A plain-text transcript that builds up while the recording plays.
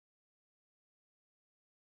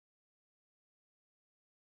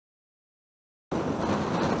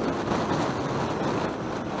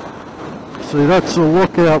See, that's the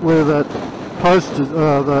lookout where that post is,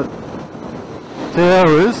 that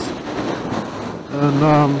tower is. And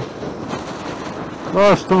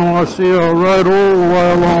last time I see her, I rode all the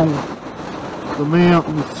way along the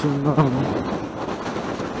mountains and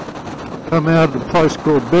come out of the place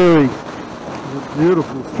called Berry. It's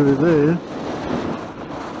beautiful through there.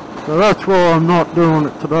 So that's why I'm not doing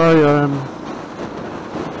it today.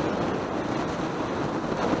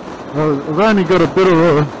 I've only got a bit of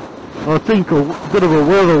a, I think a bit of a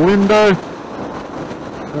weather window,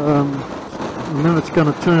 and then it's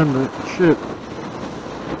going to turn to shit.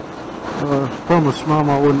 I promised Mum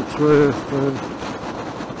I wouldn't swear, so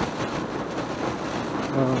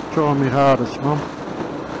try my hardest, Mum.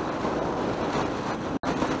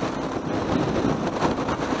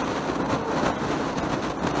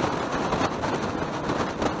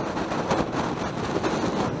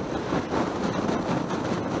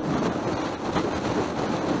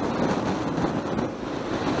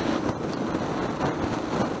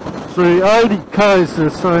 See, 80 k's they're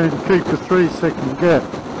saying keep a 3-second gap.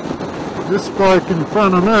 This bloke in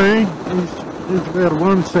front of me, he's about a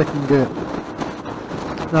 1-second gap.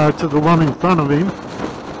 No, to the one in front of him.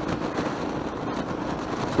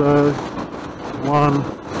 So, 1,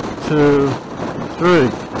 2, 3.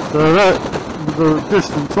 So that, the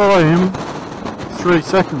distance I am, 3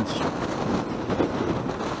 seconds.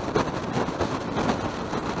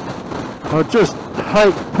 I just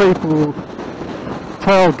hate people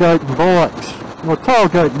tailgating bikes. Well,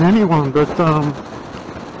 tailgating anyone, but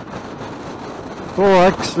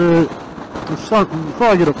bikes, if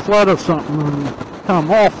I get a flat or something and come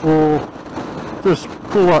off or just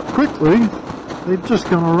pull up quickly, they're just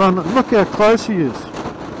going to run. Look how close he is.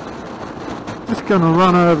 Just going to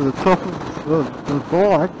run over the top of the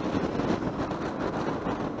bike.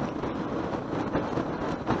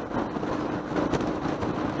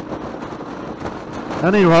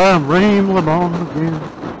 Anyway, I'm rambling on again.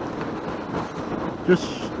 Just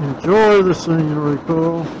enjoy the scenery,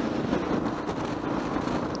 Paul.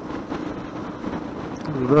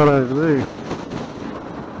 Look at that over there.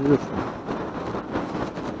 Beautiful.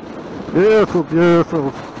 Beautiful,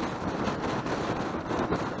 beautiful.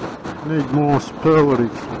 Need more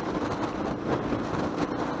superlatives.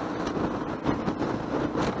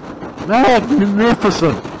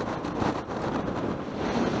 Magnificent.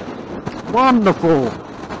 Wonderful.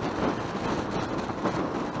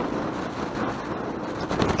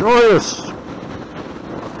 Joyous.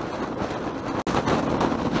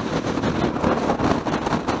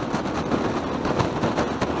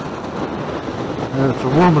 There's a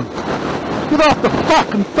woman. Get off the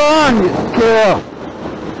fucking phone, you cow.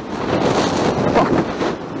 Fuck.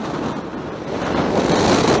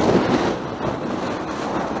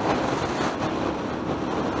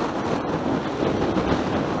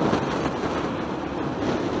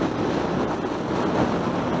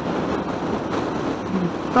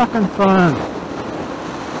 Fucking phone.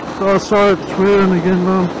 So sorry for swearing again,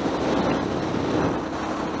 Mum.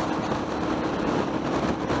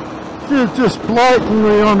 She was just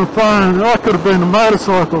blatantly on the phone. I could have been a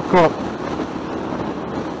motorcycle cop.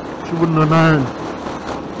 She wouldn't have known.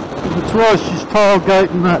 That's why she's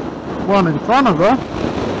tailgating that one in front of her.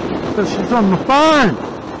 Because she's on the phone.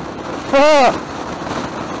 Fuck!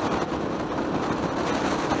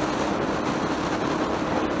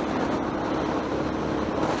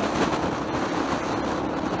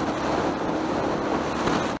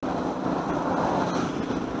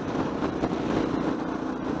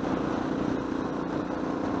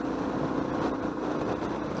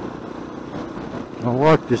 I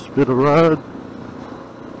like this bit of road,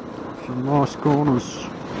 some nice corners,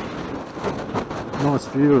 nice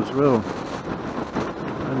view as well.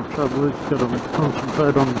 Only trouble is you've got to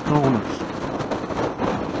concentrate on the corners.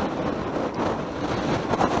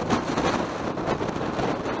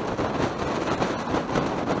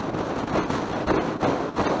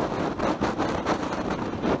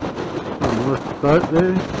 And left the boat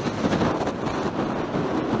there.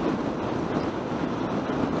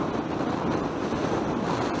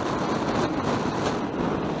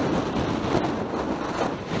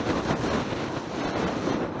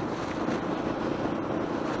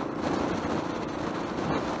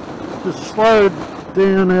 Just slowed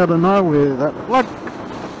down out of nowhere, that bloke.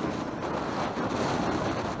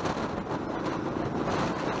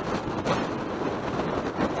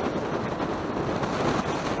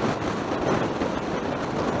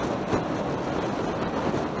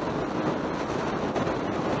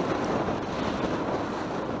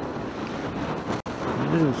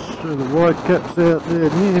 Yes, so the white cap's out there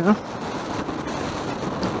now.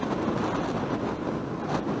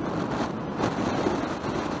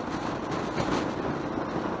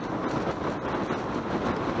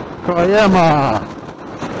 Kiama.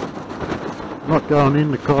 Not going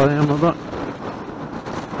into Kiama, but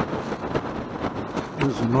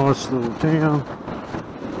this is a nice little town.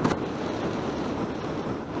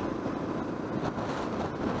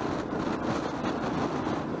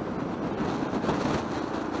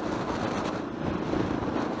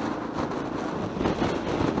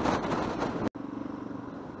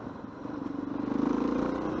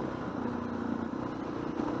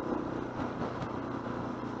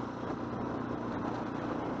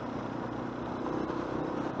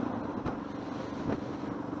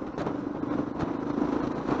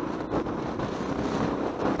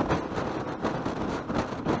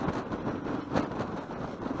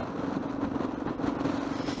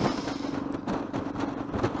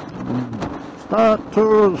 Start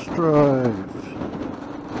tourist drive.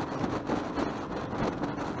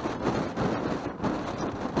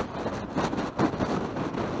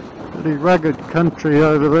 Pretty rugged country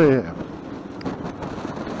over there.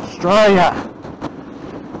 Australia.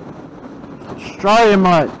 Australia,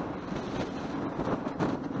 mate.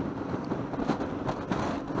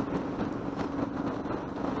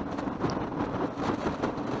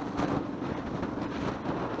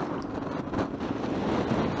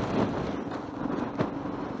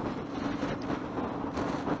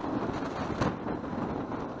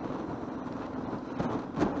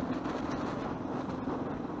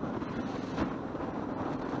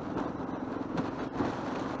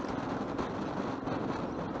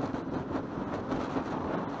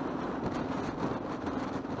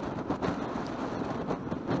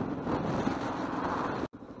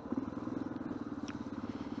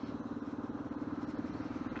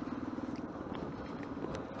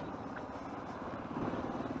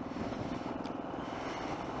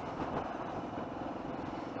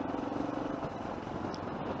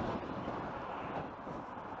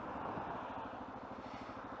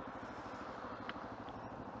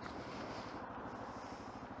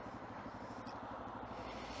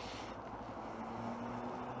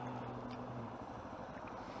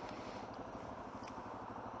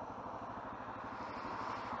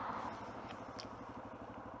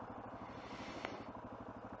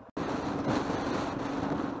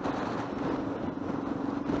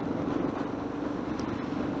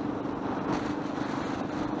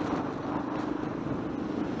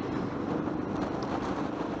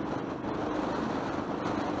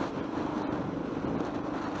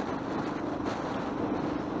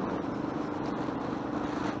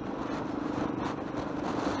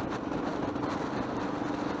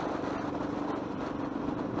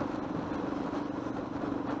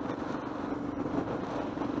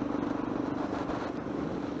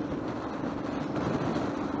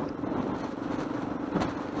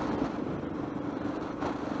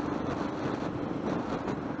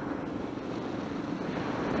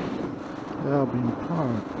 Albion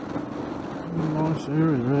Park. Nice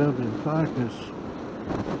area, Albion Park is.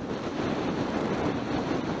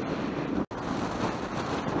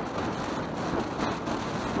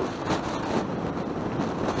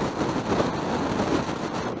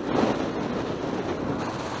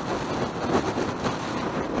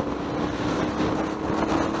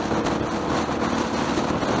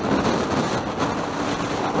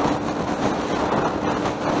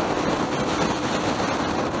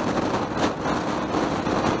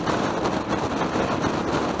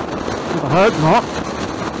 I hope not.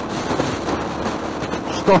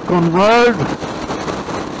 Stock on road.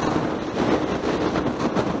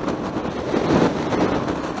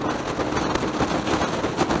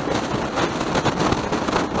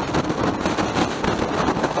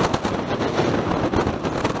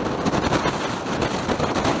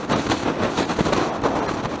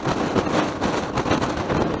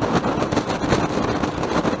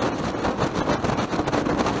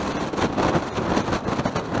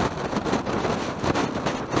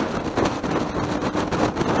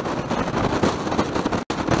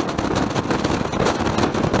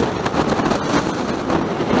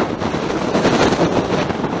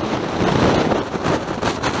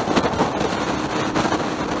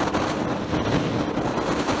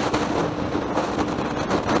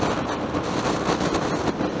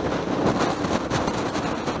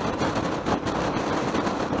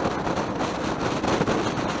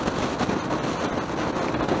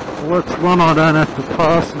 Well, that's one I don't have to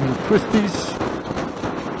pass in the twisties.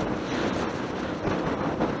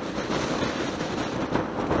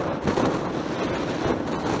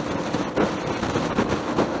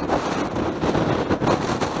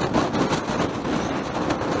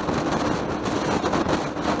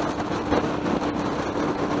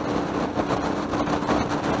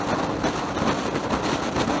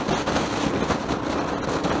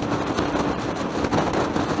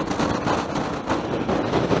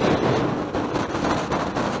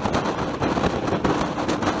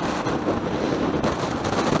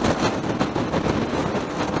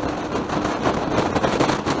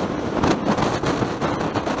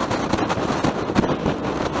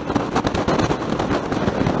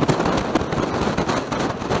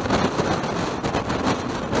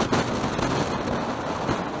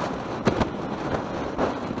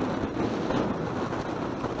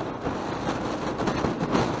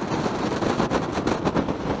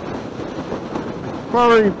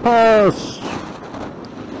 Macquarie Pass.